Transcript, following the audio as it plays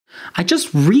I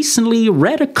just recently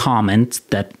read a comment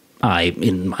that I,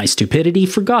 in my stupidity,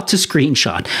 forgot to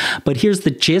screenshot, but here's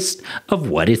the gist of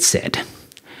what it said.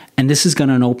 And this is going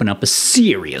to open up a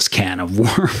serious can of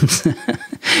worms.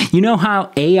 You know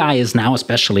how AI is now,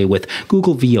 especially with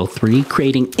Google VEO3,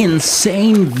 creating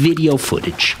insane video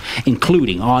footage,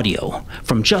 including audio,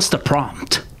 from just a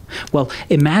prompt? Well,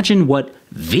 imagine what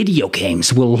video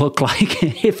games will look like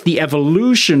if the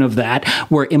evolution of that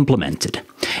were implemented.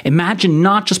 Imagine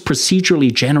not just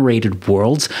procedurally generated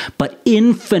worlds, but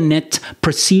infinite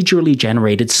procedurally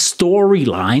generated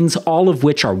storylines, all of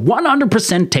which are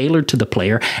 100% tailored to the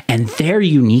player and their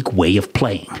unique way of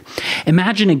playing.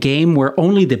 Imagine a game where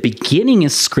only the beginning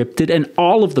is scripted and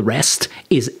all of the rest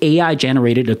is AI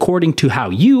generated according to how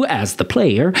you, as the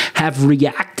player, have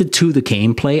reacted to the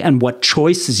gameplay and what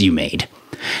choices you made.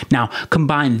 Now,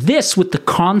 combine this with the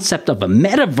concept of a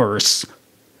metaverse.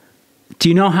 Do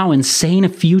you know how insane a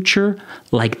future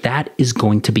like that is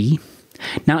going to be?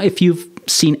 Now, if you've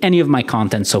seen any of my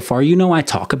content so far, you know I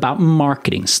talk about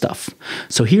marketing stuff.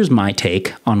 So here's my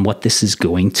take on what this is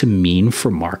going to mean for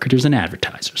marketers and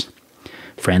advertisers.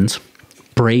 Friends,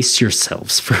 brace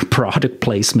yourselves for product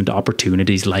placement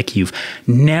opportunities like you've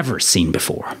never seen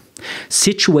before.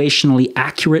 Situationally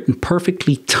accurate and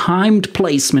perfectly timed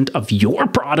placement of your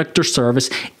product or service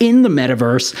in the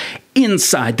metaverse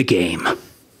inside the game.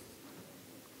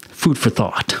 Food for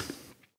thought.